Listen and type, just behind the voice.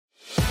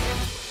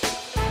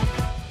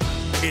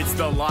It's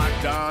the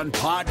Locked On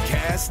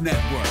Podcast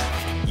Network,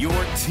 your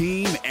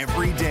team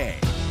every day.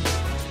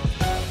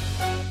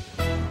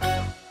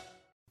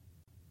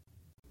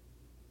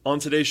 On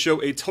today's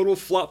show, a total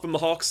flop from the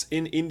Hawks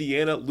in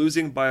Indiana,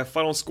 losing by a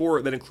final score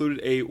that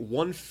included a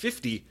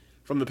 150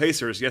 from the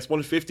Pacers. Yes,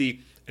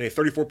 150 and a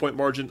 34-point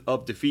margin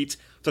of defeat.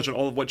 Touch on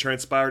all of what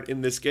transpired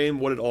in this game,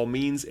 what it all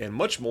means, and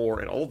much more,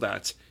 and all of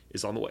that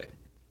is on the way.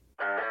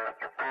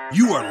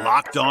 You are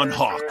Locked On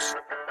Hawks,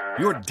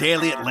 your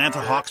daily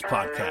Atlanta Hawks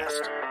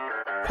podcast.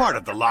 Part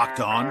of the Locked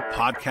On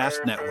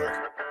Podcast Network.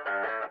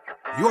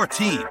 Your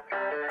team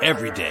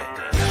every day.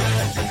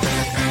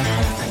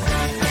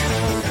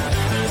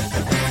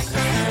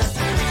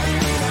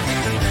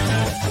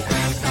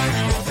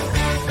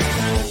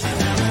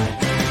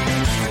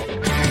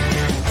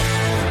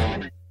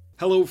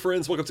 Hello,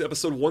 friends. Welcome to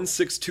episode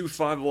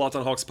 1625 of the Locked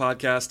On Hawks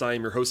podcast. I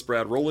am your host,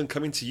 Brad Rowland,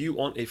 coming to you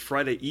on a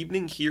Friday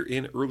evening here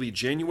in early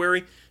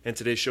January. And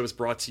today's show is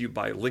brought to you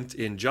by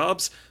LinkedIn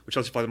Jobs, which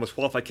helps you find the most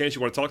qualified candidates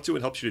you want to talk to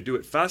and helps you to do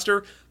it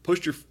faster.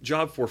 Post your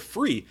job for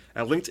free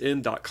at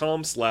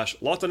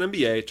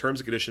linkedin.com/LockedOnNBA.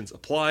 Terms and conditions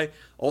apply.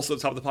 Also, at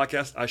the top of the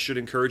podcast, I should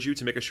encourage you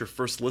to make us your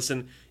first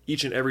listen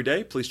each and every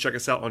day. Please check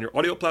us out on your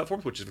audio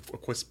platforms, which is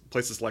of course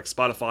places like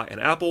Spotify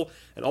and Apple,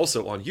 and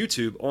also on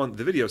YouTube on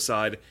the video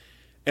side.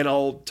 And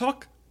I'll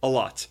talk a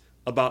lot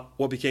about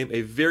what became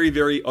a very,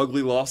 very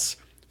ugly loss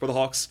for the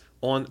Hawks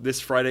on this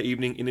Friday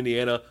evening in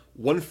Indiana.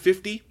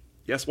 150,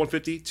 yes,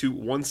 150 to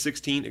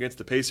 116 against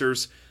the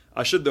Pacers.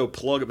 I should, though,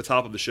 plug at the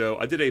top of the show.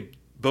 I did a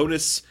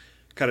bonus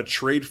kind of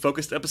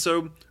trade-focused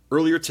episode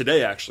earlier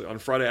today, actually, on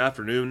Friday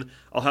afternoon.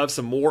 I'll have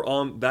some more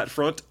on that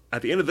front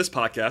at the end of this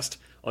podcast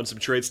on some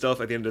trade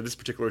stuff at the end of this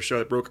particular show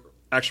that broke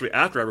actually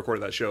after I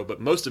recorded that show, but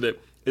most of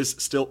it is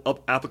still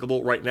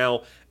applicable right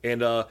now,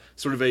 and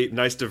sort of a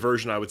nice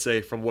diversion, I would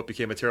say, from what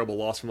became a terrible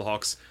loss from the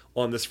Hawks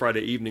on this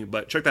Friday evening.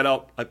 But check that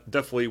out. I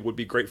definitely would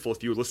be grateful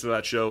if you would listen to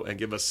that show and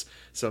give us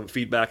some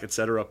feedback,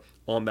 etc.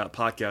 on that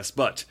podcast.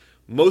 But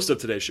most of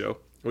today's show,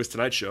 at least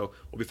tonight's show,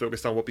 will be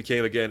focused on what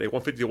became, again, a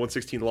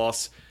 150-116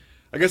 loss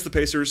against the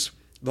Pacers.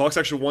 The Hawks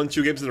actually won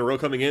 2 games in a row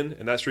coming in,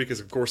 and that streak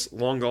is, of course,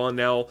 long gone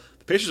now.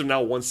 The Pacers have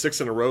now won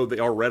 6 in a row. They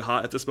are red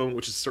hot at this moment,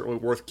 which is certainly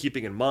worth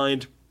keeping in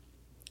mind.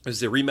 This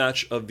is a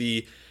rematch of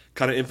the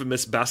kind of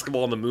infamous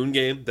basketball on the moon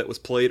game that was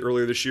played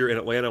earlier this year in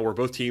Atlanta, where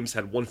both teams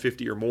had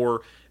 150 or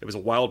more. It was a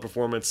wild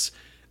performance.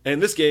 And in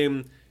this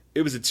game,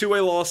 it was a two-way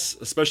loss,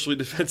 especially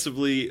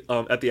defensively.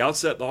 At the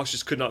outset, the Hawks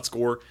just could not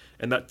score,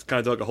 and that kind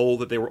of dug a hole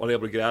that they were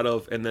unable to get out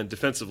of. And then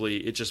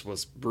defensively, it just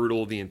was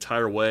brutal the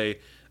entire way.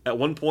 At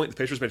one point, the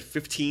Pacers made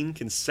 15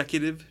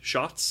 consecutive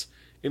shots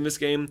in this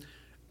game.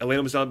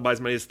 Atlanta was down by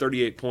as many as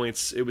 38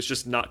 points. It was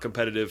just not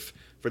competitive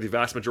for the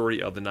vast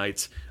majority of the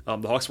night.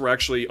 The Hawks were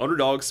actually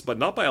underdogs, but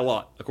not by a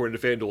lot, according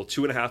to FanDuel.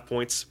 2.5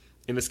 points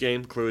in this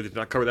game. Clearly did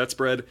not cover that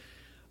spread.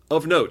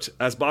 Of note,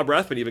 as Bob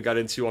Rathman even got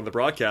into on the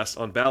broadcast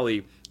on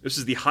Bally, this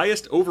is the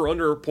highest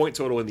over-under point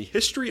total in the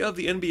history of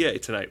the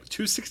NBA tonight,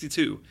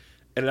 262,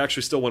 and it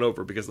actually still went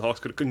over because the Hawks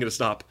couldn't get a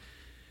stop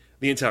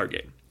the entire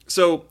game.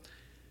 So,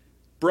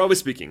 broadly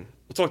speaking,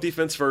 we'll talk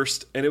defense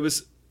first, and it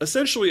was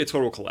essentially a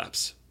total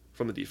collapse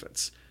from the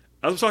defense.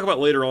 As we'll talk about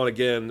later on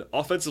again,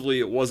 offensively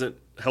it wasn't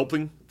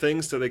helping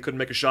things, so they couldn't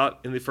make a shot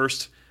in the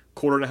first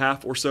quarter and a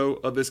half or so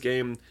of this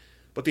game.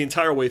 But the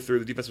entire way through,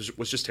 the defense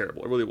was just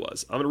terrible. It really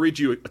was. I'm going to read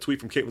you a tweet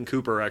from Caitlin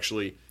Cooper,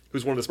 actually,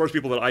 who's one of the smartest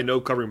people that I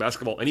know covering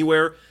basketball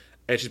anywhere.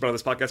 And she's been on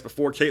this podcast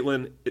before.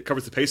 Caitlin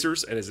covers the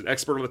Pacers and is an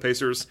expert on the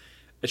Pacers.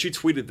 And she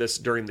tweeted this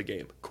during the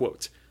game.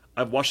 Quote,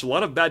 "I've watched a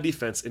lot of bad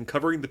defense in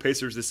covering the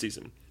Pacers this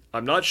season.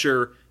 I'm not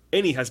sure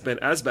any has been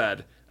as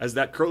bad as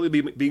that currently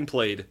being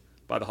played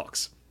by the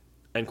Hawks."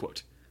 End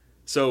quote.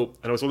 So,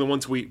 I know it's only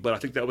one tweet, but I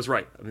think that was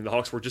right. I mean, the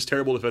Hawks were just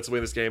terrible defensively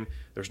in this game.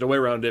 There's no way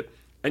around it.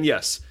 And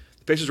yes,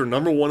 the Pacers are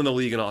number 1 in the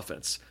league in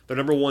offense. They're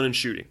number 1 in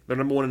shooting. They're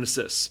number 1 in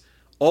assists.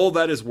 All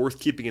that is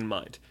worth keeping in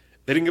mind.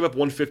 They didn't give up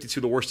 150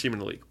 to the worst team in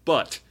the league,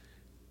 but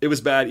it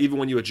was bad even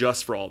when you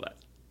adjust for all that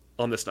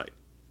on this night.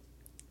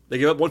 They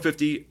gave up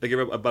 150. They gave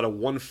up about a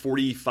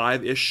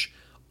 145-ish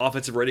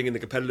offensive rating in the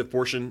competitive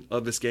portion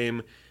of this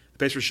game. The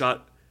Pacers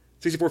shot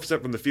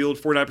 64% from the field,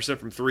 49%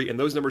 from 3, and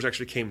those numbers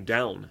actually came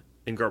down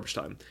in garbage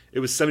time. It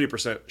was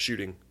 70%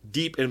 shooting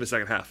deep into the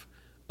second half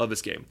of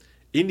this game.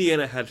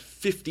 Indiana had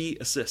 50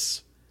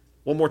 assists.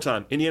 One more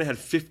time, Indiana had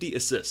 50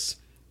 assists.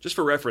 Just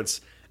for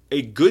reference,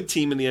 a good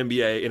team in the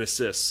NBA in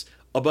assists,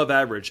 above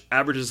average,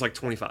 averages like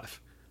 25.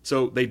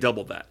 So they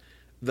doubled that.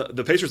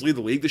 The Pacers lead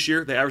the league this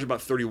year. They average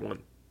about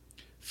 31.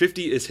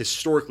 50 is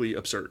historically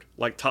absurd,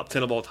 like top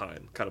 10 of all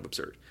time, kind of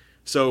absurd.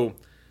 So,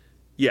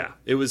 yeah,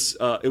 it was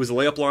a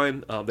layup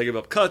line. They gave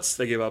up cuts.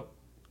 They gave up,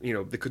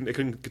 they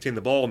couldn't contain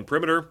the ball on the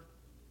perimeter.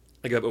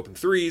 They gave up open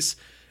threes.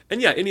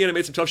 And yeah, Indiana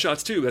made some tough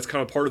shots too. That's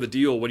kind of part of the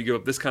deal when you give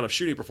up this kind of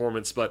shooting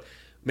performance. But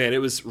man, it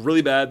was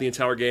really bad the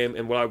entire game.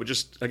 And what I would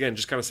just kind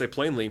of say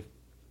plainly,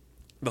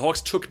 the Hawks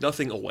took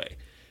nothing away.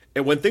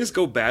 And when things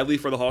go badly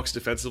for the Hawks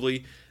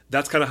defensively,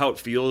 that's kind of how it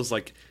feels.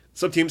 Like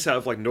some teams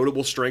have like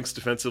notable strengths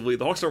defensively.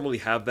 The Hawks don't really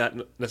have that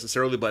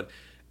necessarily, but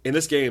in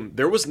this game,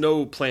 there was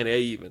no plan A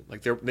even.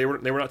 Like they were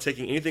not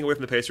taking anything away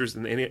from the Pacers,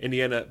 and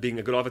Indiana being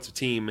a good offensive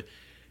team,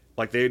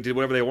 like they did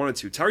whatever they wanted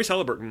to. Tyrese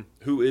Halliburton,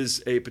 who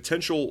is a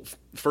potential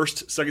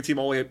second team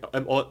All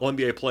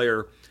NBA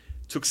player,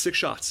 took 6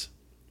 shots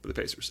for the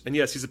Pacers. And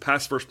yes, he's a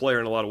pass-first player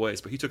in a lot of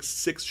ways, but he took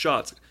 6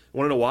 shots.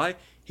 Want to know why?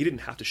 He didn't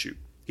have to shoot.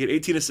 He had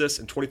 18 assists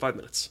in 25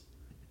 minutes.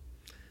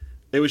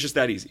 It was just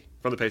that easy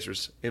from the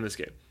Pacers in this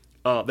game.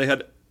 They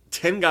had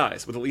 10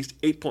 guys with at least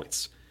 8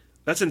 points.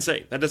 That's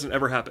insane. That doesn't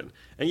ever happen.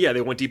 And yeah,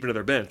 they went deep into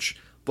their bench,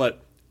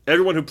 but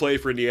everyone who played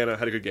for Indiana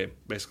had a good game,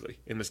 basically,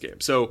 in this game.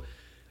 So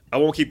I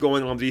won't keep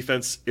going on the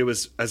defense. It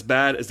was as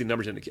bad as the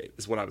numbers indicate,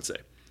 is what I would say.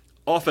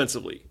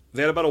 Offensively,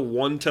 they had about a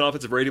 110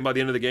 offensive rating by the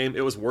end of the game.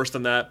 It was worse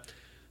than that.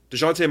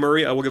 DeJounte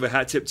Murray, I will give a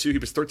hat tip to. He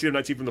was 13 of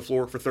 19 from the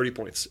floor for 30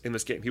 points in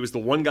this game. He was the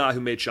one guy who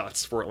made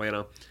shots for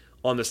Atlanta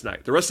on this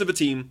night. The rest of the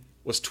team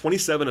was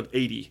 27 of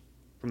 80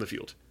 from the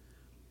field,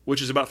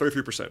 which is about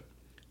 33%.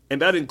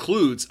 And that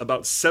includes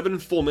about 7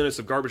 full minutes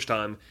of garbage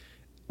time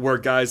where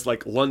guys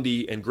like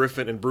Lundy and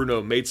Griffin and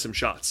Bruno made some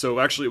shots. So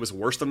actually it was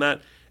worse than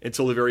that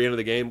until the very end of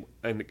the game,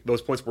 and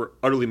those points were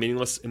utterly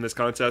meaningless in this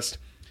contest.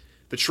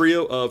 The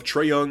trio of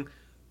Trae Young,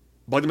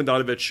 Bogdan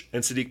Bogdanovic,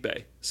 and Sadiq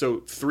Bey, so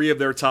 3 of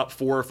their top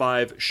 4 or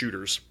 5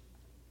 shooters,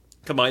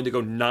 combined to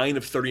go 9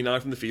 of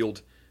 39 from the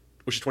field,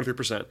 which is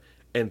 23%,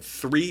 and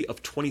 3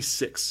 of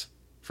 26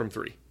 from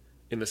 3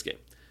 in this game.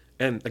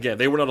 And again,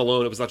 they were not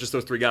alone. It was not just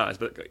those 3 guys,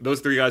 but those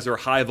 3 guys are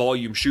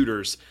high-volume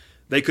shooters.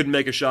 They couldn't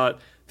make a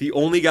shot. The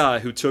only guy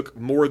who took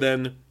more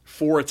than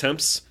 4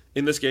 attempts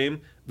in this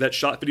game that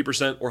shot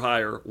 50% or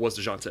higher was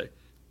DeJounte.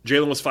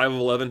 Jalen was 5 of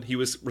 11. He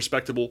was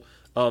respectable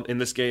in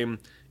this game.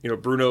 You know,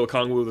 Bruno,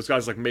 Okongwu, those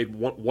guys like made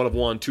 1 of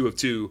 1, 2 of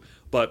 2.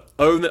 But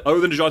other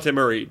than DeJounte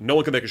Murray, no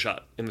one could make a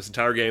shot in this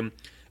entire game.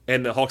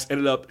 And the Hawks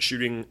ended up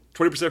shooting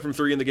 20% from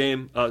 3 in the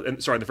game. In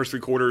the first 3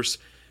 quarters.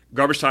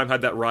 Garbage time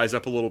had that rise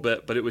up a little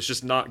bit, but it was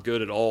just not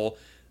good at all.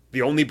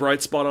 The only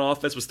bright spot on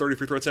offense was 30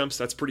 free throw attempts.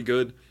 That's pretty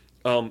good.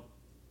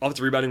 Offensive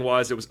rebounding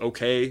wise, it was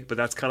okay, but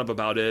that's kind of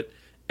about it.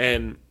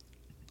 And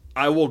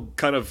I will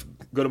kind of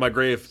go to my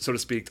grave, so to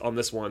speak, on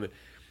this one.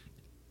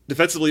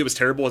 Defensively, it was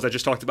terrible, as I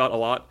just talked about a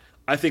lot.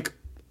 I think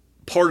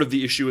part of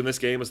the issue in this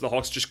game is the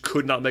Hawks just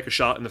could not make a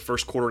shot in the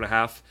first quarter and a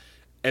half,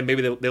 and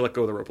maybe they let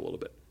go of the rope a little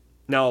bit.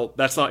 Now,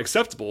 that's not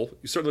acceptable.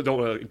 You certainly don't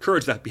want to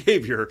encourage that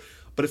behavior,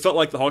 but it felt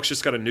like the Hawks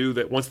just kind of knew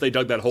that once they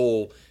dug that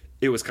hole,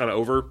 it was kind of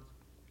over.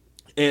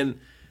 And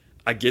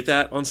I get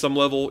that on some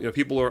level. You know,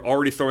 people are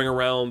already throwing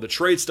around the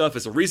trade stuff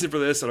as a reason for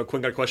this. I know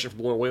Quinn got a question from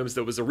Lauren Williams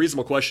that was a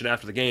reasonable question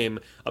after the game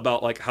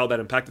about like how that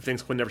impacted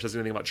things. Quinn never says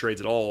anything about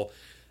trades at all.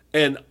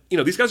 And, you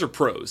know, these guys are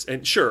pros.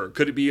 And sure,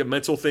 could it be a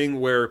mental thing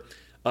where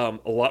a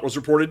lot was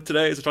reported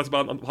today, as I talked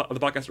about on the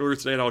podcast earlier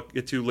today, and I'll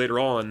get to later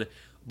on.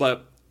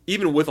 But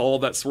even with all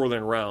of that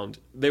swirling around,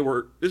 they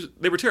were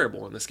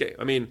terrible in this game.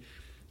 I mean,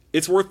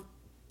 it's worth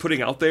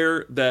putting out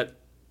there that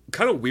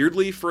kind of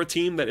weirdly for a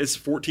team that is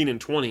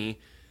 14-20,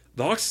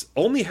 the Hawks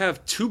only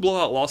have 2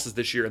 blowout losses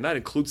this year, and that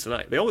includes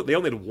tonight. They only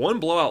had 1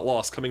 blowout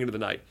loss coming into the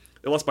night.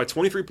 They lost by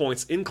 23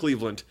 points in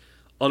Cleveland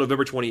on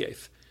November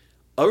 28th.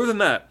 Other than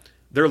that,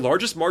 their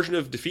largest margin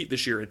of defeat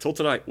this year until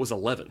tonight was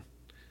 11.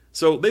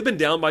 So they've been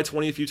down by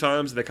 20 a few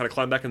times, and they kind of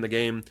climbed back in the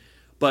game,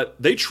 but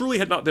they truly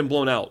had not been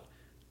blown out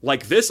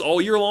like this all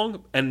year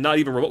long, and not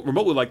even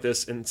remotely like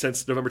this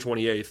since November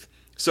 28th.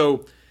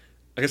 So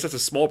I guess that's a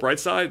small bright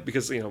side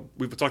because, you know,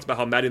 we've talked about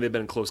how mad they've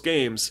been in close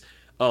games.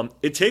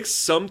 It takes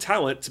some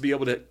talent to be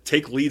able to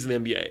take leads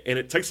in the NBA, and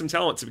it takes some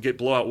talent to get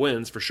blowout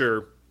wins for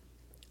sure.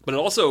 But it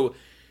also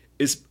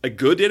is a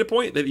good data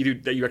point that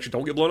you actually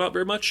don't get blown out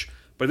very much.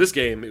 But in this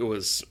game, it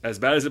was as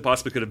bad as it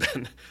possibly could have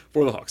been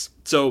for the Hawks.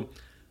 So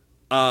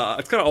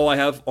that's kind of all I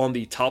have on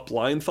the top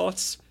line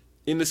thoughts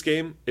in this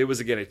game. It was,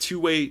 again, a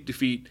 2-way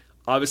defeat.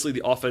 Obviously,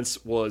 the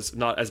offense was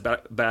not as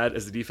bad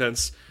as the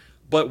defense.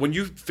 But when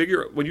you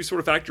sort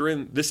of factor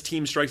in this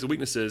team's strengths and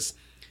weaknesses,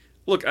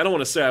 look, I don't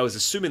want to say I was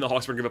assuming the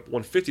Hawks were going to give up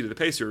 150 to the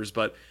Pacers,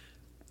 but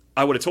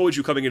I would have told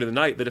you coming into the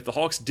night that if the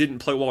Hawks didn't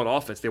play well on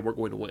offense, they weren't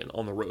going to win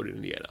on the road in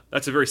Indiana.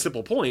 That's a very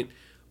simple point,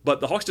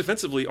 but the Hawks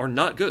defensively are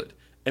not good,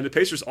 and the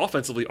Pacers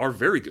offensively are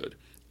very good.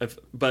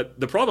 But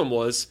the problem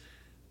was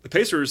the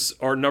Pacers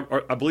are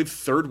I believe,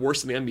 3rd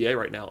worst in the NBA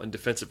right now in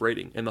defensive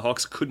rating, and the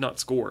Hawks could not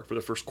score for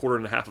the first quarter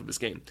and a half of this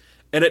game.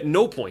 And at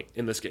no point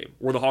in this game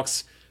were the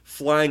Hawks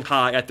flying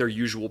high at their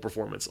usual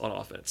performance on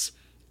offense.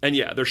 And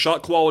yeah, their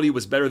shot quality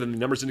was better than the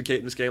numbers indicate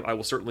in this game. I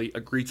will certainly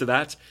agree to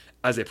that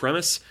as a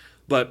premise.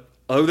 But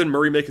other than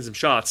Murray making some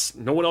shots,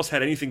 no one else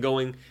had anything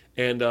going,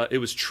 and it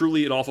was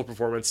truly an awful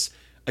performance.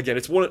 Again,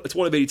 it's one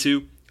of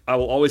 82. I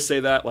will always say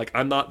that. Like,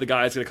 I'm not the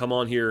guy that's going to come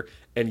on here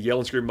and yell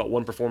and scream about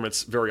one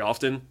performance very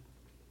often.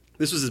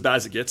 This was as bad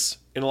as it gets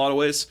in a lot of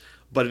ways,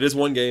 but it is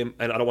one game,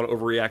 and I don't want to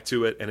overreact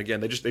to it. And again,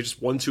 they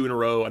just won 2 in a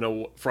row. I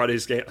know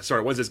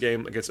Wednesday's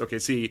game against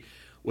OKC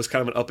was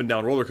kind of an up and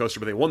down roller coaster,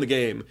 but they won the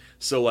game.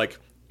 So like,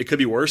 it could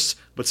be worse,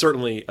 but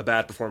certainly a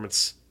bad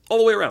performance all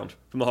the way around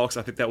from the Hawks.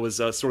 I think that was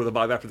sort of the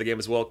vibe after the game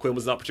as well. Quinn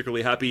was not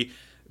particularly happy,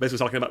 basically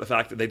talking about the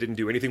fact that they didn't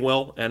do anything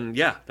well. And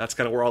yeah, that's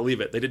kind of where I'll leave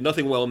it. They did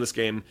nothing well in this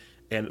game,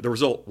 and the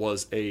result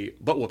was a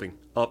butt whooping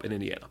up in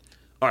Indiana.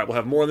 All right, we'll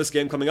have more on this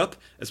game coming up,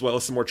 as well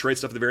as some more trade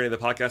stuff at the very end of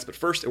the podcast. But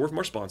first, a word from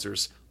our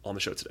sponsors on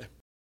the show today.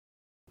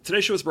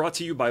 Today's show is brought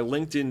to you by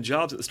LinkedIn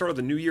Jobs. At the start of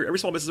the new year, every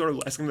small business owner is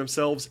asking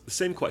themselves the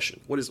same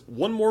question. What is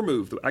one more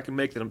move that I can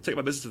make that I'm taking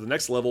my business to the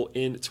next level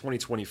in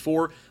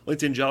 2024?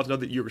 LinkedIn Jobs know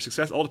that your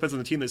success all depends on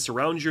the team that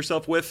surrounds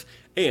yourself with,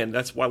 and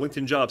that's why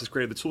LinkedIn Jobs has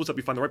created the tools to help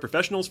you find the right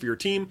professionals for your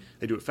team.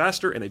 They do it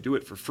faster, and they do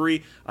it for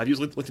free. I've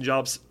used LinkedIn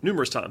Jobs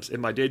numerous times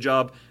in my day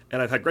job, and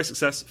I've had great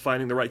success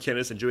finding the right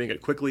candidates and doing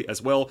it quickly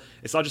as well.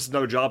 It's not just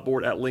another job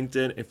board at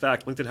LinkedIn. In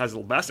fact, LinkedIn has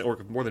a vast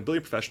network of more than a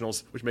billion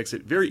professionals, which makes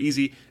it very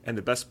easy and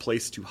the best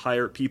place to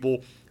hire people.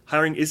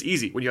 Hiring is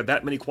easy when you have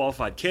that many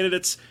qualified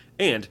candidates,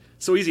 and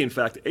so easy, in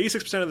fact,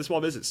 86% of the small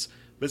businesses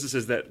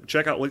that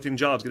check out LinkedIn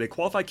Jobs get a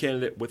qualified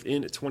candidate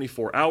within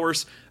 24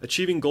 hours.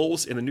 Achieving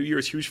goals in the new year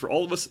is huge for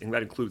all of us, and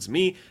that includes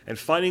me, and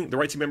finding the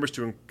right team members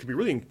can be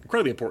really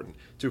incredibly important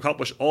to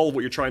accomplish all of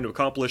what you're trying to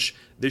accomplish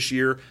this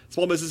year.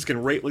 Small businesses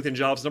can rate LinkedIn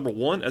Jobs number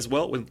one as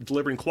well when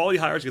delivering quality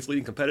hires against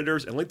leading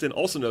competitors, and LinkedIn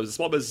also knows that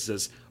small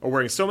businesses are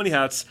wearing so many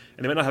hats,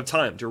 and they might not have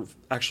time to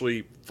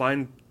actually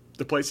find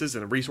the places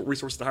and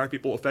resources to hire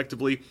people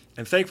effectively.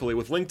 And thankfully,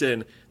 with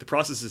LinkedIn, the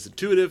process is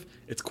intuitive,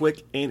 it's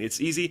quick, and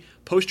it's easy.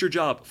 Post your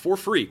job for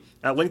free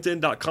at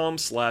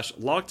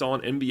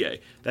linkedin.com/lockedonnba.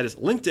 That is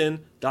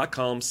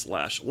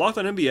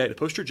linkedin.com/lockedonnba to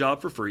post your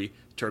job for free.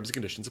 Terms and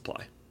conditions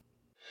apply.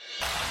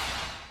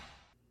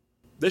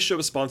 This show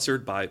is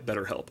sponsored by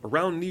BetterHelp.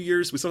 Around New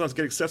Year's, we sometimes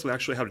get obsessed with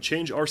actually how to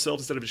change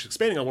ourselves instead of just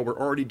expanding on what we're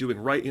already doing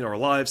right in our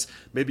lives.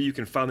 Maybe you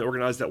can finally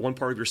organize that one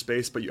part of your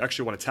space, but you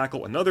actually want to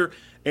tackle another.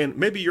 And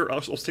maybe you're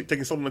also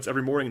taking supplements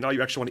every morning, and now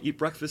you actually want to eat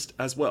breakfast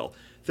as well.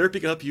 Therapy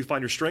can help you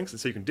find your strengths, and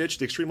so you can ditch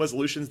the extreme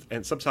resolutions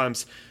and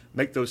sometimes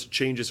make those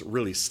changes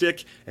really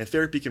stick. And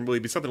therapy can really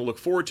be something to look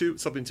forward to,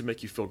 something to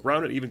make you feel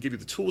grounded, and even give you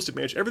the tools to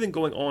manage everything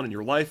going on in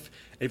your life.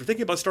 And if you're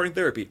thinking about starting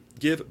therapy,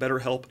 give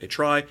BetterHelp a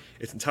try.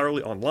 It's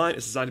entirely online.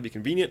 It's designed to be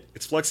convenient.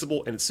 It's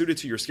flexible, and it's suited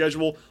to your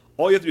schedule.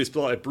 All you have to do is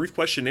fill out a brief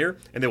questionnaire,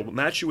 and they will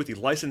match you with a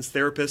licensed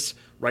therapist.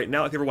 Right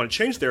now, if you ever want to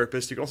change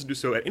therapists, you can also do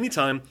so at any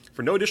time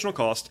for no additional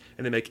cost,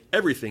 and they make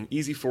everything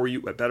easy for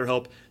you at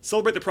BetterHelp.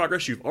 Celebrate the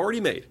progress you've already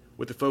made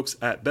with the folks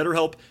at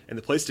BetterHelp, and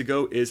the place to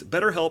go is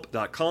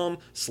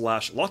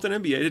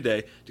betterhelp.com/lockedonnba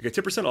today to get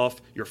 10%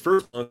 off your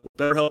first month with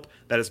BetterHelp.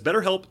 That is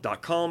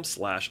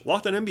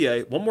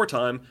betterhelp.com/lockedonnba. One more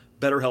time,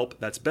 BetterHelp.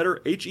 That's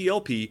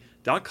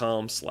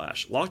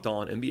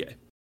betterhelp.com/lockedonnba.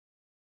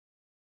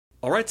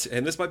 All right,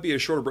 and this might be a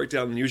shorter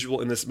breakdown than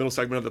usual in this middle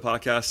segment of the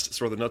podcast,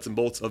 sort of the nuts and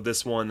bolts of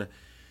this one.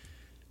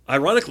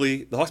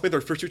 Ironically, the Hawks made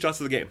their first two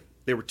shots of the game.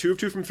 They were 2 of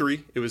 2 from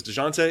 3. It was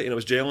DeJounte and it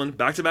was Jalen,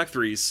 back-to-back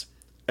threes.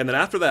 And then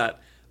after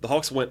that, the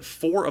Hawks went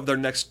 4 of their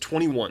next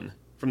 21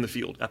 from the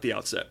field at the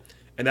outset.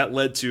 And that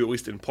led to, at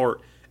least in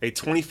part, a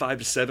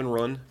 25-7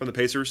 run from the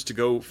Pacers to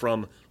go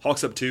from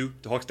Hawks up 2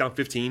 to Hawks down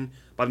 15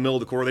 by the middle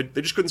of the quarter.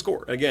 They just couldn't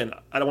score. And again,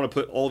 I don't want to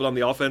put all of it on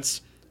the offense.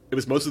 It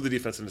was mostly the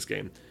defense in this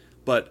game.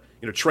 But,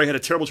 Trey had a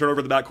terrible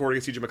turnover in the backcourt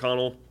against CJ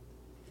McConnell.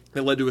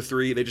 It led to a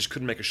 3. They just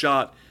couldn't make a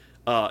shot.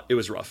 It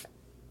was rough.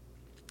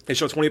 They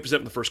shot 28%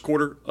 in the first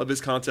quarter of this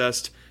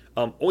contest.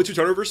 Only 2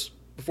 turnovers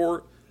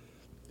before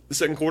the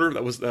second quarter.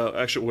 That was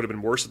actually, it would have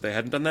been worse if they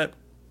hadn't done that.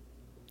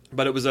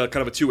 But it was kind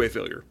of a two-way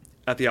failure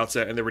at the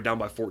outset, and they were down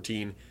by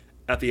 14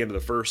 at the end of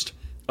the first.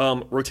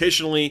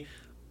 Rotationally,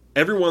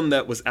 everyone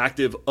that was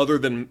active other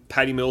than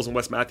Patty Mills and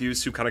Wes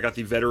Matthews, who kind of got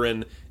the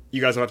veteran, you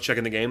guys don't have to check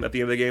in the game at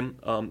the end of the game.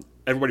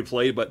 Everybody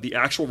played, but the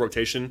actual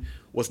rotation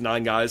was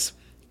 9 guys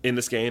in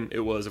this game. It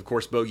was, of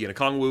course, Bogey and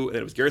Okongwu, and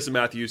it was Garrison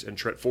Matthews and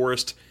Trent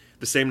Forrest,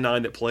 the same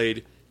 9 that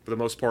played for the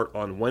most part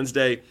on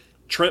Wednesday.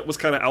 Trent was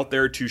kind of out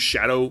there to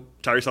shadow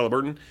Tyrese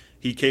Haliburton.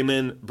 He came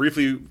in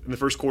briefly in the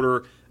first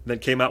quarter, then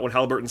came out when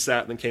Haliburton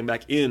sat, and then came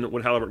back in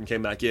when Haliburton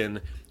came back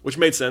in, which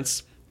made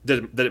sense.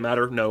 Did it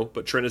matter? No,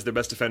 but Trent is their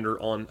best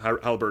defender on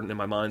Haliburton in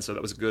my mind, so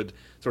that was a good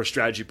sort of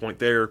strategy point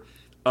there.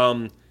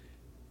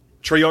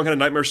 Trae Young had a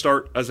nightmare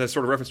start, as I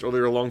sort of referenced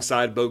earlier,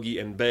 alongside Bogey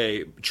and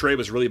Bey. Trae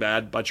was really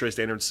bad by Trae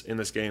standards in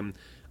this game.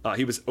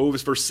 He was 0 of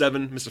his first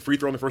 7, missed a free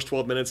throw in the first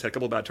 12 minutes, had a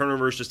couple of bad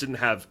turnovers, just didn't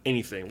have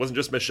anything. It wasn't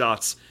just missed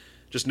shots,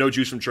 just no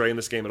juice from Trae in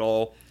this game at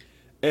all.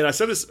 And I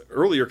said this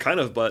earlier,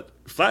 kind of, but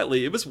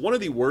flatly, it was one of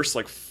the worst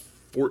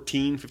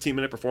 14,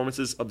 15-minute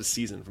performances of the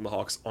season from the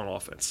Hawks on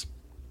offense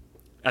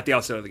at the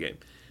outset of the game.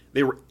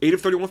 They were 8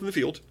 of 31 from the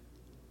field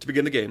to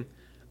begin the game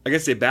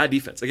against a bad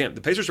defense. Again,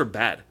 the Pacers are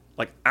bad.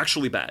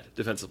 Actually bad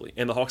defensively.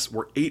 And the Hawks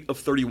were 8 of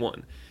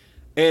 31.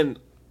 And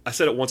I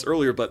said it once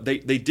earlier, but they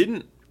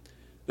didn't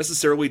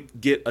necessarily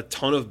get a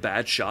ton of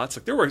bad shots.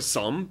 There were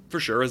some, for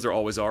sure, as there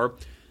always are.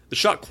 The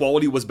shot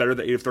quality was better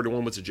than 8 of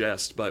 31 would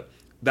suggest, but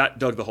that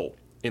dug the hole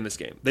in this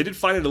game. They did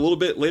find it a little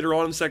bit later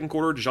on in the second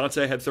quarter.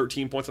 DeJounte had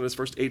 13 points on his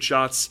first 8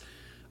 shots.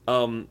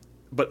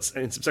 But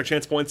in some second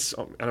chance points,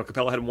 I know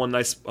Capella had one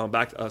nice sort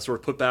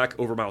of putback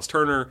over Miles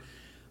Turner.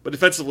 But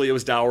defensively, it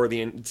was dire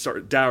the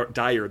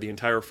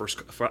entire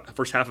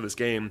first half of this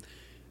game.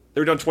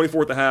 They were down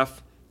 24 at the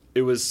half.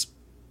 It was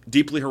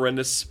deeply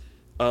horrendous.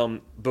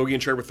 Bogey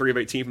and Trey were 3 of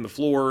 18 from the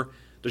floor.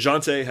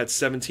 DeJounte had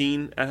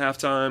 17 at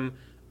halftime.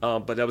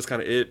 but that was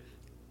kind of it.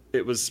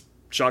 It was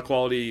shot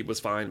quality was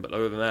fine, but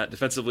other than that,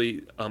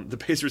 defensively, the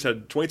Pacers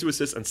had 22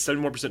 assists and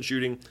 71%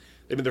 shooting.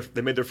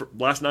 They made their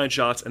last 9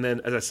 shots, and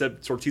then, as I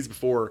said, sort of teased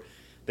before,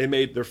 they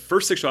made their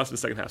first 6 shots in the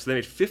second half. So they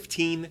made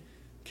 15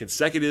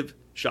 consecutive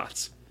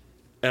shots.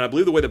 And I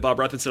believe the way that Bob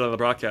Rathman said on the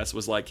broadcast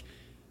was like,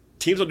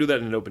 teams don't do that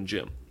in an open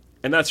gym.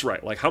 And that's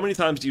right. Like, how many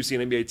times do you see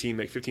an NBA team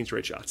make 15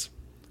 straight shots?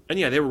 And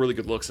yeah, they were really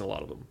good looks in a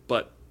lot of them,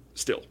 but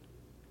still.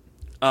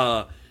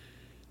 So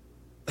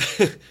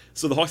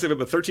the Hawks have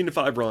a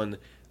 13-5 run.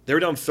 They were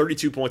down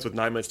 32 points with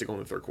 9 minutes to go in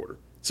the third quarter.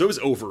 So it was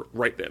over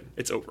right then.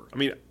 It's over. I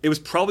mean, it was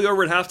probably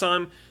over at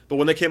halftime, but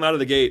when they came out of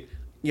the gate,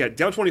 yeah,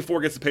 down 24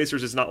 against the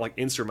Pacers is not like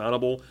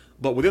insurmountable,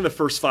 but within the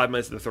first 5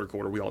 minutes of the third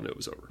quarter, we all knew it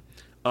was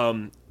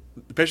over.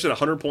 The Pacers had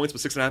 100 points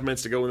with 6.5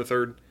 minutes to go in the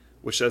third,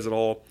 which says it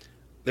all.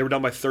 They were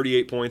down by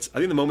 38 points. I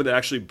think the moment that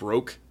actually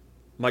broke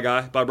my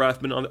guy, Bob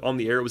Rathman, on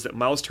the air was that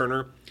Miles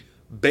Turner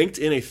banked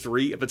in a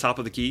 3 at the top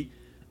of the key,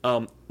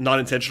 not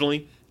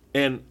intentionally.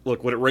 And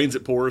look, when it rains,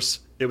 it pours.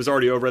 It was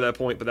already over at that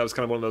point, but that was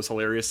kind of one of those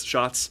hilarious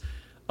shots.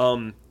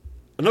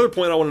 Another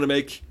point I wanted to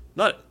make,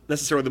 not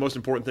necessarily the most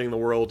important thing in the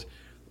world,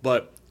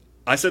 but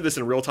I said this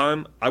in real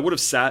time. I would have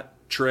sat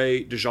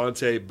Trey,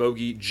 DeJounte,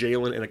 Bogey,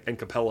 Jalen, and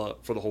Capella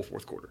for the whole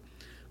fourth quarter.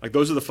 Like,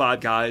 those are the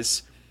 5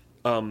 guys.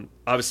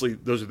 Obviously,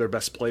 those are their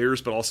best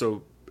players, but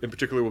also, in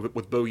particular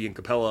with Bogey and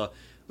Capella,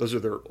 those are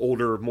their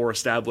older, more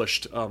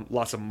established,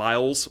 lots of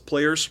miles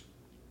players.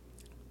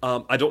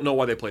 I don't know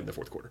why they played in the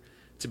fourth quarter,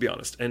 to be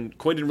honest. And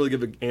Quinn didn't really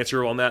give an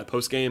answer on that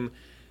post-game.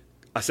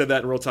 I said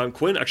that in real time.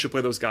 Quinn actually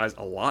played those guys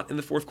a lot in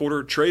the fourth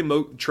quarter. Trey,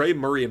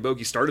 Murray, and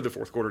Bogey started the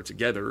fourth quarter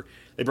together.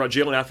 They brought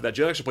Jalen after that.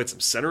 Jalen actually played some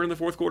center in the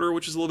fourth quarter,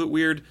 which is a little bit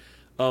weird.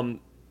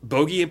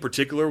 Bogey in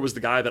particular was the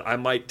guy that I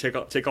might take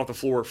off the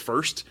floor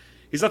first.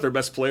 He's not their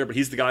best player, but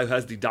he's the guy who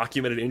has the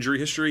documented injury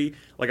history.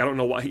 Like, I don't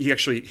know why he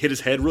actually hit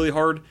his head really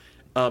hard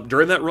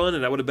during that run,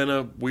 and that would have been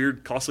a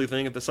weird, costly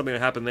thing if there's something that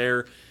happened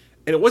there.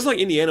 And it wasn't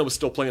like Indiana was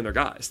still playing their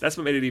guys. That's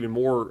what made it even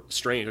more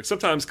strange. Like,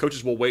 sometimes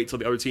coaches will wait till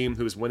the other team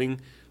who is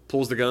winning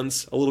pulls the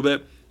guns a little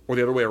bit, or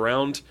the other way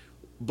around.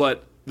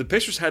 But the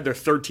Pacers had their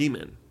third team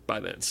in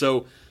by then.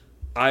 So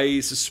I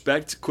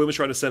suspect Quinn was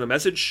trying to send a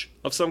message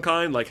of some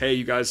kind, like, hey,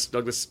 you guys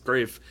dug this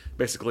grave,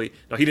 basically.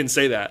 Now, he didn't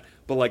say that,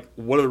 but, like,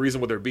 what other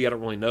reason would there be? I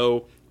don't really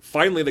know.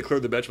 Finally, they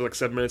cleared the bench with like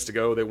 7 minutes to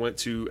go. They went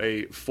to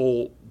a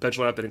full bench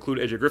lineup that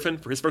included AJ Griffin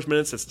for his first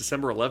minutes. That's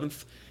December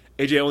 11th.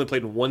 AJ only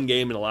played in 1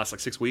 game in the last like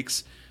 6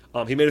 weeks.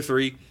 He made a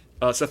 3.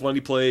 Seth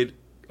Lundy played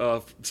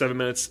 7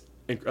 minutes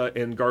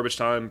in garbage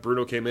time.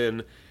 Bruno came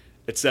in,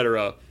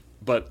 etc.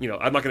 But,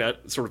 I'm not going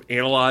to sort of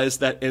analyze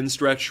that end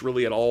stretch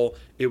really at all.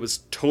 It was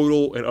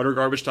total and utter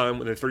garbage time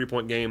with a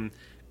 30-point game.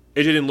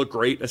 AJ didn't look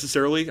great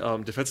necessarily,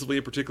 defensively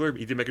in particular.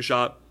 He did make a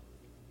shot.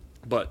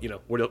 But,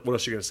 what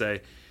else are you going to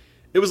say?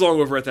 It was long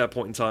over at that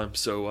point in time,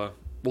 so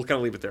we'll kind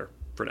of leave it there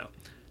for now.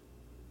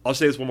 I'll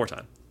say this one more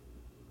time.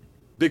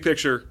 Big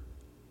picture,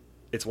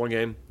 it's 1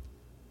 game,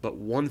 but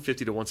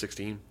 150 to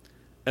 116.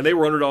 And they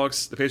were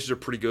underdogs. The Pacers are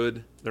pretty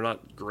good. They're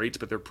not great,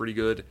 but they're pretty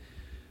good.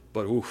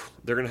 But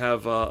they're going to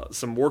have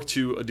some work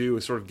to do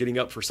sort of getting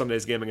up for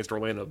Sunday's game against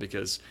Orlando,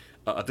 because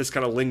if this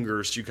kind of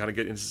lingers, you kind of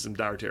get into some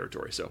dire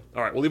territory. So,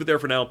 all right, we'll leave it there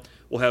for now.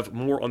 We'll have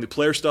more on the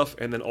player stuff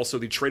and then also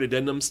the trade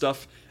addendum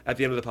stuff at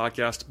the end of the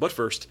podcast. But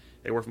first,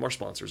 a word from our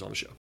sponsors on the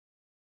show.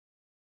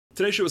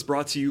 Today's show is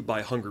brought to you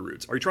by Hungry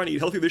Roots. Are you trying to eat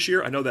healthy this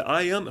year? I know that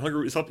I am, and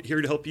Hungry Root is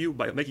here to help you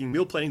by making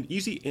meal planning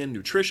easy and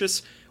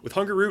nutritious. With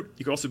Hungry Root,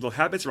 you can also build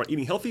habits around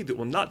eating healthy that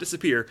will not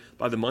disappear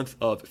by the month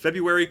of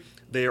February.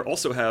 They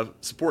also have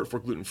support for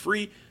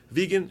gluten-free,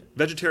 vegan,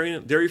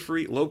 vegetarian,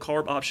 dairy-free,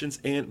 low-carb options,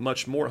 and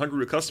much more. Hungry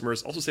Root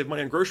customers also save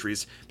money on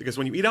groceries, because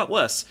when you eat out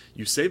less,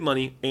 you save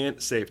money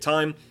and save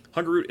time.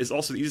 Hungry Root is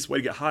also the easiest way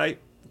to get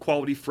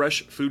high-quality,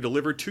 fresh food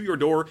delivered to your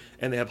door,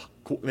 and they have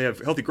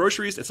healthy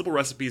groceries and simple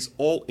recipes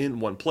all in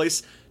one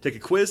place. Take a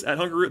quiz at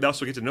Hungry Root. They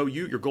also get to know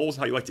you, your goals,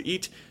 how you like to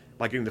eat,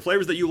 by getting the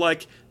flavors that you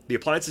like, the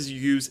appliances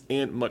you use,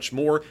 and much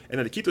more. And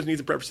then to keep those needs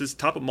and preferences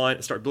top of mind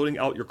and start building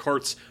out your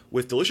carts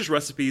with delicious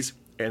recipes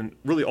and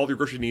really all of your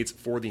grocery needs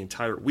for the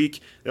entire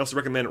week. They also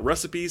recommend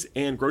recipes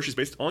and groceries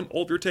based on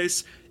all of your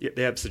tastes.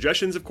 They have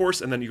suggestions, of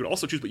course, and then you can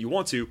also choose what you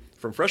want to,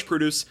 from fresh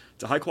produce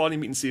to high-quality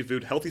meat and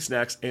seafood, healthy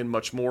snacks, and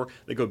much more.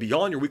 They go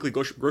beyond your weekly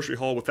grocery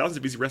haul with thousands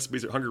of easy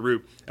recipes at Hungry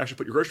Root. Actually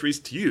put your groceries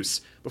to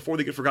use before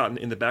they get forgotten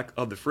in the back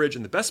of the fridge.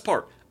 And the best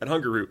part at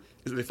Hungry Root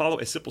is that they follow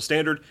a simple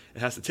standard. It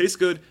has to taste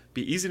good,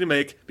 be easy to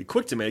make, be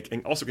quick to make,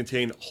 and also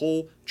contain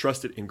whole,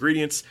 trusted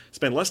ingredients.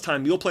 Spend less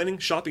time meal planning,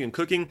 shopping, and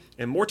cooking,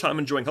 and more time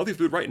enjoying healthy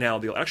food right now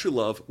that you'll actually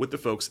love with the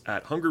folks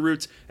at Hungry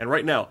Roots. And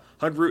right now,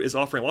 Hungry Root is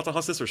offering Locked On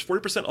Hawks listeners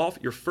 40% off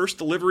your first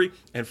delivery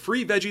and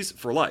free veggies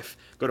for life.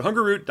 Go to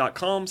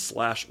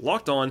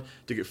hungryroot.com/lockedon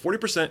to get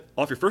 40%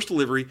 off your first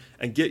delivery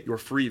and get your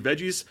free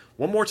veggies.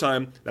 One more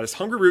time, that is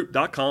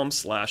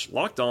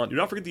hungryroot.com/lockedon. Do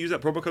not forget to use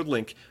that promo code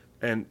link,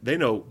 and they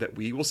know that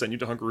we will send you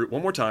to Hungry Root.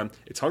 One more time,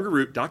 it's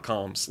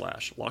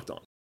hungryroot.com/lockedon.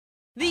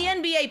 The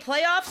NBA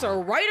playoffs are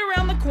right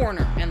around the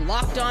corner, and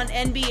Locked On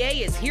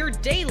NBA is here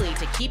daily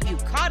to keep you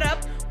caught up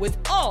with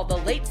all the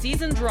late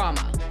season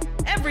drama.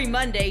 Every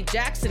Monday,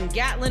 Jackson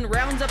Gatlin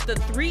rounds up the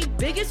 3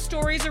 biggest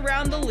stories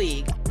around the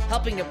league,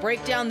 helping to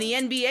break down the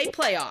NBA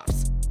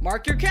playoffs.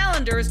 Mark your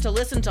calendars to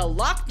listen to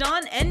Locked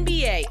On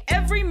NBA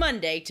every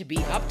Monday to be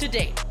up to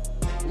date.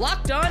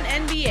 Locked On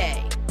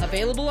NBA,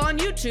 available on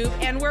YouTube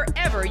and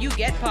wherever you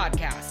get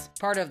podcasts.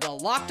 Part of the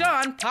Locked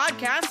On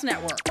Podcast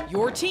Network,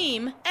 your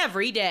team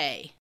every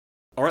day.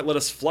 All right, let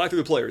us fly through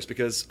the players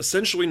because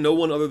essentially no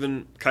one other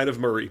than kind of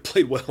Murray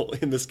played well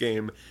in this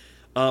game.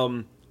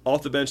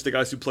 Off the bench, the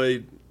guys who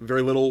played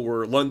very little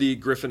were Lundy,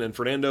 Griffin, and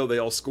Fernando. They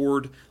all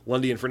scored.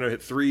 Lundy and Fernando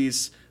hit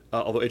threes,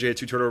 although AJ had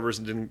 2 turnovers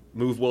and didn't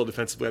move well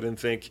defensively, I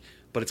didn't think,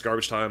 but it's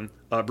garbage time.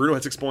 Bruno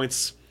had 6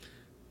 points.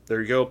 There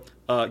you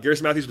go.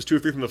 Garrison Matthews was 2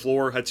 of 3 from the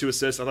floor, had 2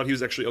 assists. I thought he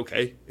was actually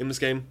okay in this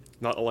game.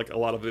 Not like a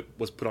lot of it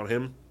was put on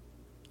him.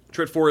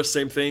 Trent Forrest,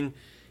 same thing.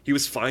 He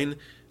was fine.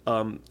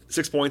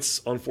 6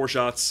 points on 4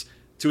 shots,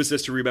 2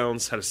 assists, 2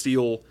 rebounds, had a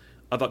steal.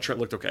 I thought Trent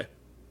looked okay.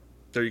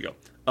 There you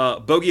go.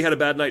 Bogey had a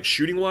bad night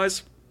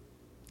shooting-wise.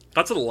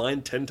 Got to the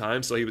line 10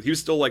 times, so he was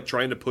still like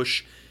trying to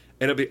push,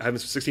 ended up having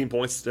 16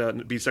 points to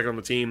be second on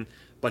the team,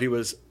 but he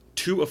was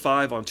 2 of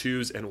 5 on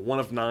 2s and 1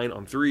 of 9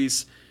 on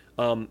 3s.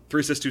 3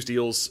 assists, 2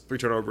 steals, 3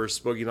 turnovers.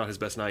 Bogey not his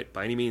best night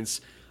by any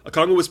means.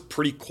 Okongwu was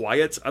pretty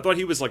quiet. I thought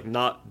he was like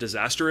not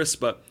disastrous,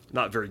 but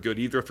not very good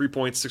either. 3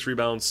 points, 6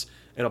 rebounds,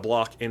 and a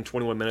block in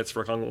 21 minutes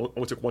for Okongwu.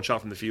 Only took 1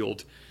 shot from the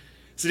field.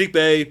 Saddiq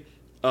Bey,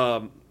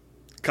 kind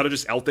of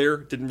just out there.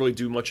 Didn't really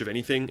do much of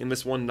anything in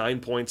this one. 9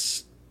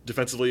 points.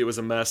 Defensively, it was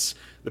a mess.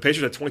 The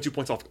Pacers had 22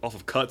 points off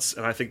of cuts,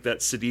 and I think that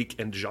Saddiq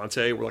and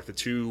DeJounte were like the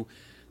 2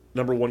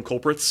 number 1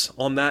 culprits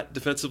on that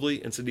defensively,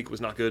 and Saddiq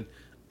was not good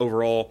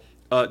overall.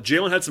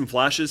 Jalen had some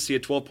flashes. He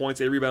had 12 points,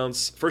 8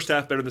 rebounds. First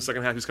half better than the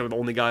second half. He was kind of the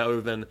only guy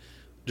other than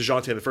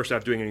DeJounte in the first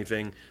half doing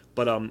anything.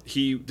 But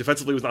he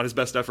defensively was not his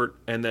best effort,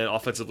 and then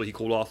offensively he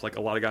cooled off like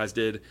a lot of guys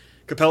did.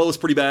 Capella was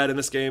pretty bad in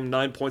this game.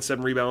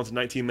 9.7 rebounds in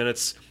 19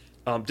 minutes.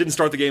 Didn't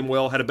start the game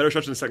well. Had a better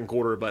stretch in the second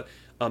quarter, but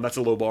that's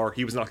a low bar.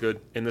 He was not good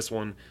in this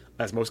one,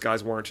 as most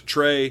guys weren't.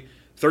 Trey,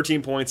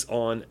 13 points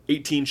on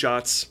 18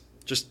 shots.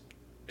 Just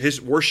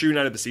his worst shooting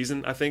night of the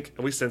season, I think,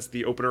 at least since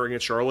the opener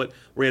against Charlotte,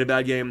 where he had a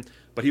bad game.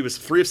 But he was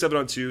 3 of 7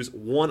 on 2s,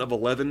 1 of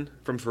 11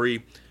 from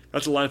 3.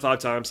 That's the line 5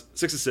 times,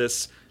 6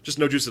 assists, just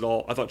no juice at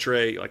all. I thought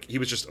Trey, he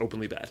was just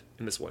openly bad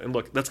in this one. And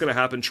look, that's going to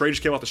happen. Trey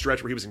just came off the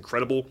stretch where he was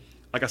incredible.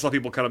 I saw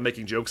people kind of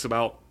making jokes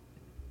about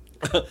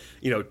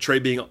Trey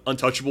being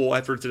untouchable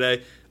after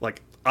today.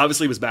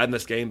 Obviously he was bad in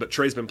this game, but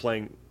Trey's been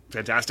playing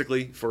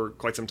fantastically for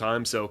quite some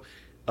time. So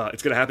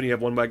it's going to happen. You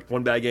have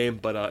one bad game,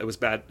 but it was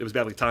bad. It was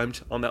badly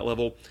timed on that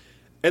level.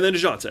 And then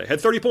DeJounte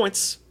had 30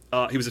 points.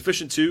 He was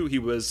efficient too. He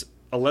was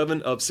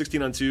 11 of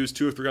 16 on 2s,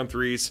 2 of 3 on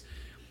 3s.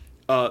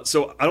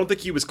 So I don't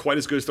think he was quite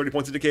as good as 30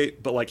 points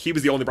indicate, but he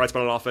was the only bright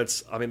spot on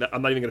offense. I mean,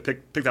 I'm not even going to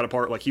pick that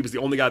apart. He was the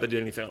only guy that did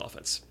anything on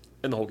offense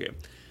in the whole game.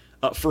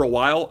 For a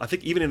while, I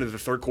think even into the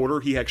third quarter,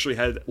 he actually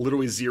had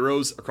literally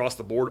zeros across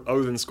the board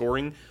other than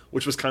scoring,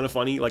 which was kind of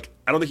funny. I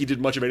don't think he did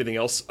much of anything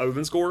else other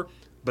than score.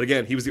 But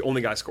again, he was the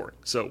only guy scoring.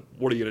 So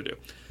what are you going to do?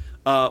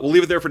 We'll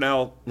leave it there for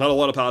now. Not a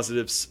lot of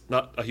positives.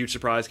 Not a huge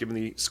surprise given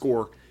the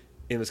score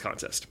in this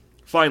contest.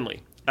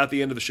 Finally, at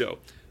the end of the show,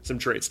 some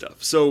trade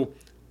stuff. So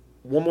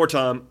one more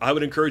time, I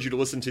would encourage you to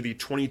listen to the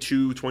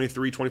 22,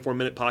 23,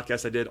 24-minute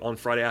podcast I did on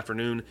Friday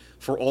afternoon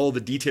for all the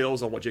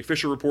details on what Jake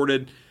Fisher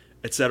reported,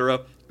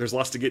 etc. There's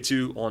lots to get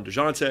to on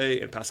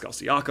DeJounte and Pascal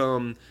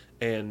Siakam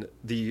and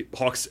the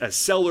Hawks as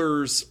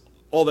sellers.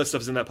 All that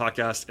stuff is in that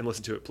podcast, and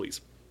listen to it, please.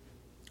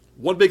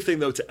 One big thing,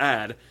 though, to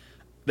add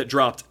that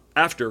dropped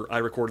after I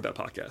recorded that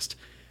podcast.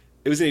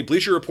 It was in a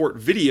Bleacher Report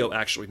video,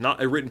 actually,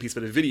 not a written piece,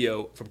 but a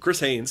video from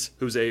Chris Haynes,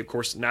 who's a, of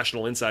course,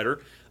 national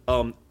insider.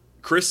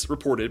 Chris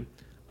reported,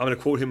 I'm going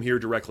to quote him here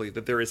directly,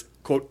 that there is,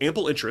 quote,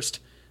 ample interest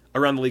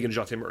around the league in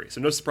DeJounte Murray.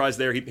 So no surprise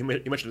there. He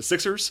mentioned the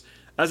Sixers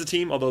as a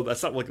team, although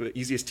that's not the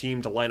easiest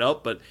team to line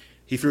up, but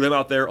he threw them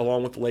out there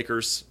along with the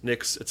Lakers,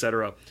 Knicks,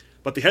 etc.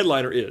 But the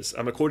headliner is,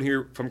 I'm going to quote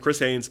here from Chris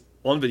Haynes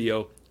on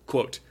video,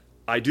 quote,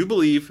 I do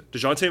believe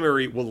DeJounte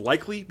Murray will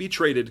likely be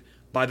traded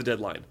by the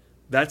deadline.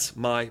 That's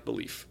my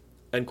belief,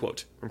 end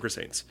quote, from Chris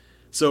Haynes.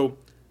 So,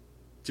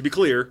 to be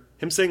clear,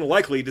 him saying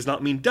likely does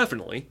not mean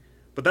definitely,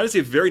 but that is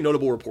a very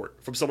notable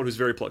report from someone who's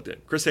very plugged in.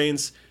 Chris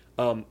Haynes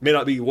may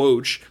not be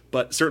Woj,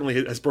 but certainly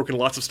has broken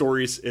lots of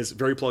stories, is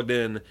very plugged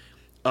in.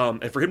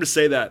 And for him to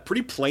say that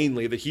pretty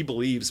plainly, that he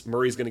believes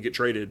Murray's going to get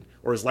traded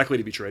or is likely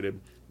to be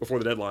traded before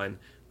the deadline,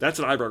 that's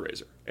an eyebrow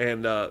raiser.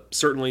 And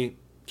certainly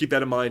keep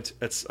that in mind.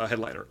 It's a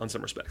headliner on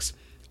some respects.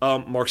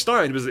 Mark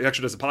Stein, who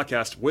actually does a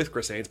podcast with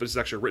Chris Haynes, but it's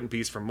actually a written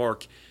piece from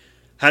Mark,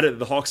 had it that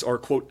the Hawks are,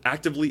 quote,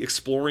 actively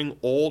exploring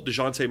all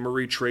DeJounte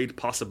Murray trade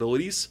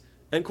possibilities,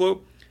 end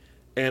quote.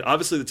 And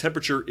obviously the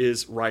temperature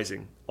is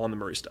rising on the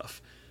Murray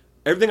stuff.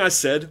 Everything I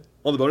said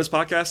on the bonus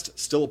podcast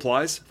still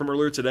applies from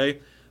earlier today,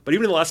 but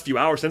even in the last few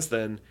hours since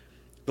then,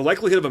 the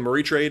likelihood of a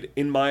Murray trade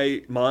in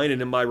my mind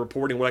and in my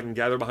reporting, what I can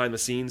gather behind the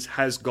scenes,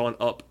 has gone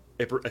up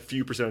a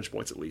few percentage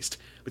points at least.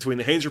 Between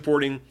the Haynes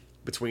reporting,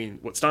 between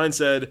what Stein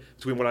said,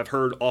 between what I've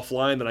heard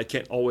offline that I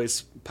can't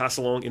always pass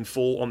along in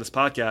full on this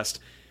podcast,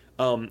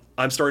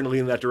 I'm starting to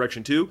lean in that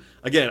direction too.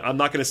 Again, I'm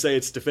not going to say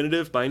it's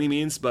definitive by any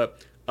means,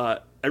 but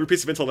every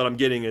piece of intel that I'm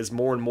getting is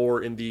more and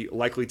more in the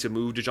likely to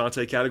move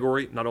DeJounte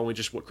category, not only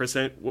just what Chris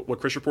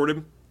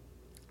reported.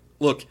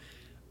 Look,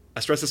 I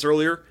stressed this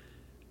earlier.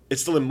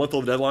 It's still a month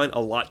of the deadline.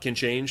 A lot can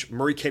change.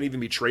 Murray can't even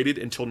be traded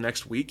until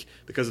next week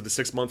because of the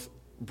 6-month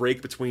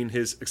break between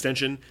his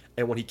extension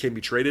and when he can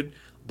be traded.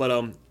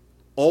 But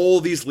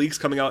all these leaks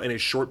coming out in a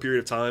short period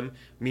of time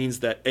means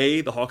that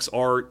A, the Hawks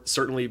are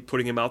certainly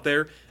putting him out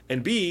there,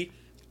 and B,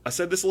 I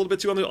said this a little bit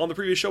too on the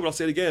previous show, but I'll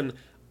say it again.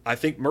 I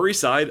think Murray's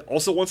side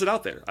also wants it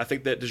out there. I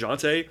think that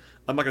DeJounte,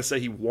 I'm not going to say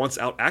he wants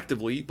out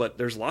actively, but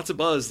there's lots of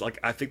buzz. Like,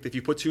 I think that if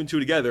you put 2 and 2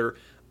 together,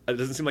 it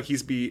doesn't seem like he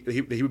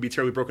would be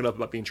terribly broken up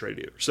about being traded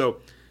either. So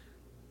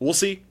we'll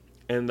see.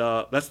 And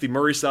that's the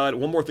Murray side.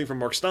 One more thing from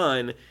Mark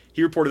Stein.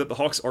 He reported that the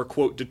Hawks are,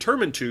 quote,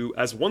 determined to,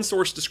 as one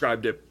source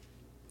described it,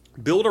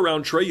 build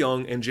around Trae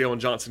Young and Jalen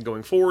Johnson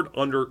going forward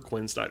under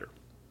Quinn Snyder.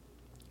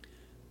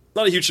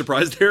 Not a huge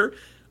surprise there,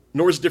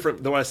 nor is it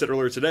different than what I said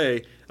earlier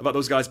today about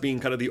those guys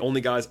being kind of the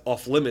only guys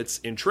off limits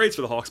in trades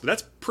for the Hawks, but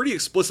that's pretty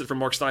explicit from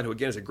Mark Stein, who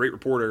again is a great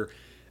reporter.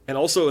 And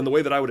also in the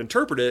way that I would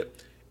interpret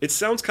it, it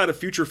sounds kind of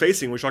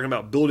future-facing when we're talking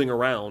about building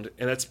around,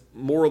 and that's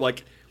more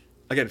like,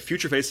 again,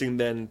 future-facing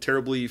than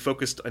terribly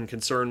focused and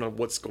concerned on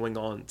what's going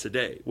on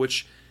today,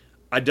 which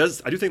I do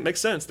think makes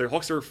sense. Their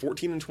Hawks are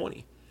 14 and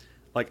 20.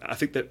 Like, I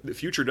think that the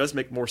future does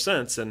make more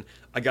sense, and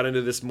I got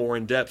into this more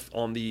in depth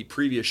on the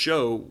previous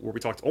show where we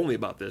talked only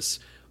about this,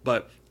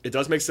 but it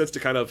does make sense to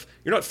kind of,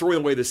 you're not throwing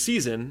away the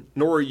season,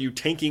 nor are you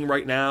tanking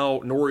right now,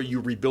 nor are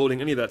you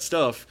rebuilding any of that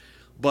stuff.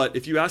 But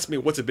if you ask me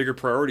what's a bigger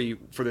priority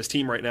for this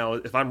team right now,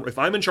 if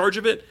I'm in charge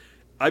of it,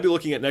 I'd be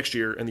looking at next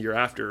year and the year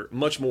after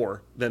much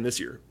more than this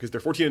year, because they're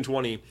 14 and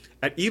 20,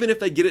 and even if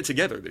they get it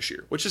together this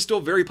year, which is still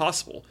very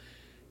possible,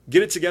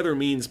 get it together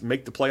means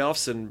make the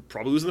playoffs and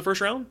probably lose in the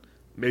first round.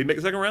 Maybe make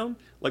the second round.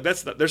 Like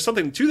there's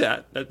something to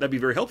that'd be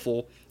very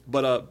helpful.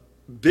 But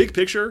big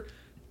picture,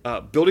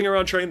 building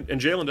around Trae and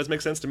Jalen does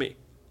make sense to me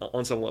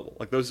on some level.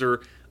 Like those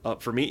are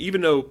for me.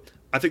 Even though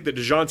I think that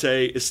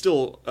DeJounte is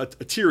still a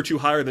tier or two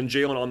higher than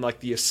Jalen on like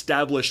the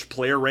established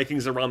player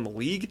rankings around the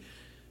league.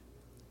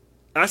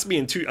 Ask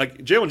me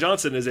Jalen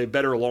Johnson is a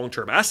better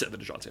long-term asset than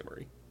DeJounte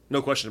Murray.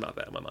 No question about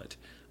that in my mind.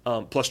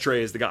 Plus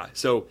Trae is the guy.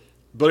 So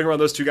building around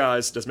those two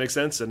guys does make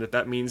sense, and if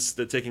that means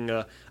that taking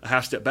a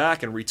half step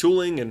back and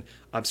retooling, and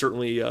I'm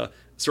certainly,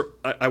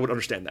 I would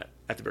understand that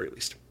at the very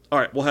least. All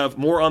right, we'll have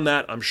more on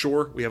that, I'm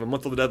sure. We have a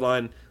month of the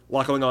deadline, a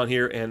lot going on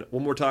here, and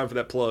one more time for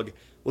that plug,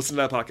 listen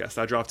to that podcast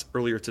I dropped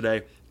earlier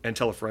today, and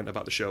tell a friend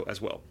about the show as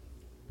well.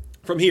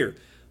 From here,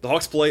 the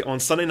Hawks play on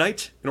Sunday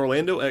night in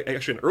Orlando,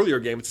 actually an earlier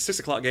game. It's a 6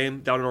 o'clock game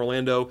down in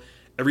Orlando.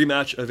 A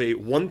rematch of a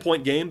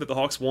 1-point game that the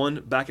Hawks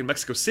won back in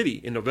Mexico City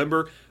in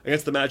November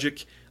against the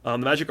Magic. The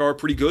Magic are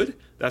pretty good.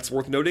 That's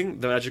worth noting.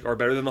 The Magic are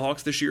better than the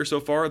Hawks this year so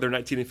far. They're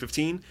 19 and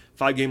 15,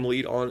 5-game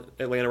lead on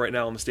Atlanta right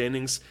now in the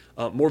standings.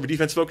 More of a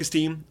defense-focused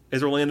team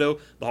is Orlando.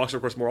 The Hawks are,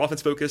 of course, more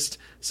offense-focused.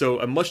 So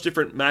a much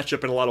different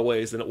matchup in a lot of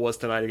ways than it was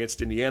tonight against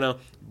Indiana,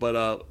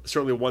 but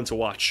certainly one to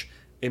watch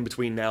in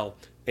between now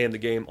and the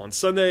game on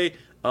Sunday.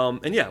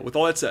 And yeah, with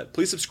all that said,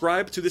 please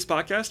subscribe to this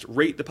podcast,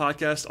 rate the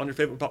podcast on your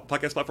favorite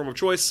podcast platform of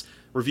choice.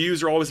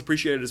 Reviews are always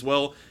appreciated as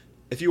well.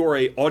 If you are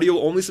a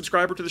audio-only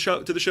subscriber to the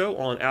show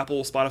on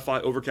Apple,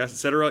 Spotify, Overcast,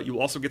 etc., you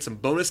will also get some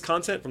bonus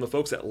content from the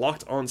folks at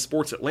Locked On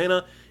Sports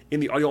Atlanta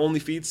in the audio-only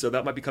feed, so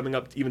that might be coming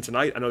up even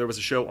tonight. I know there was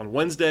a show on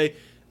Wednesday.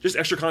 Just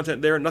extra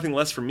content there, nothing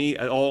less from me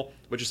at all,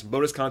 but just some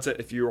bonus content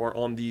if you are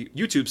on the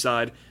YouTube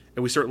side,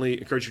 and we certainly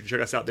encourage you to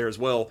check us out there as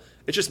well.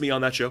 It's just me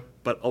on that show,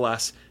 but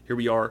alas, here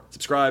we are.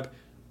 Subscribe.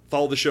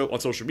 Follow the show on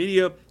social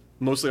media,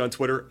 mostly on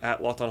Twitter,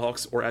 at Locked On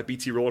Hawks or at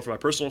BT Roland for my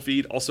personal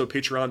feed. Also,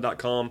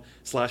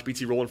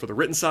 patreon.com/BT Roland for the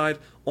written side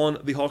on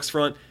the Hawks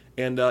front.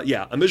 And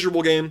yeah, a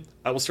miserable game.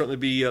 I will certainly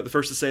be the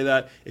first to say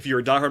that. If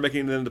you're a diehard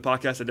making it into the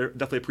podcast, I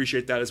definitely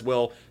appreciate that as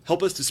well.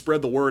 Help us to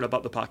spread the word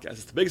about the podcast.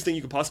 It's the biggest thing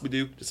you can possibly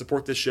do to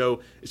support this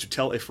show is to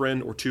tell a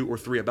friend or two or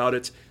three about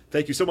it.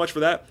 Thank you so much for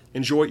that.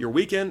 Enjoy your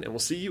weekend, and we'll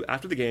see you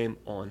after the game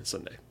on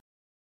Sunday.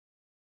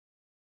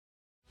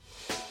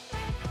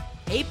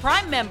 Hey,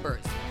 Prime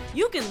members,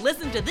 you can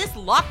listen to this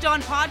Locked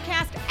On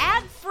podcast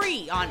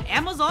ad-free on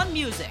Amazon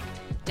Music.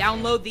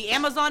 Download the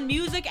Amazon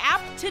Music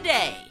app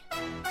today.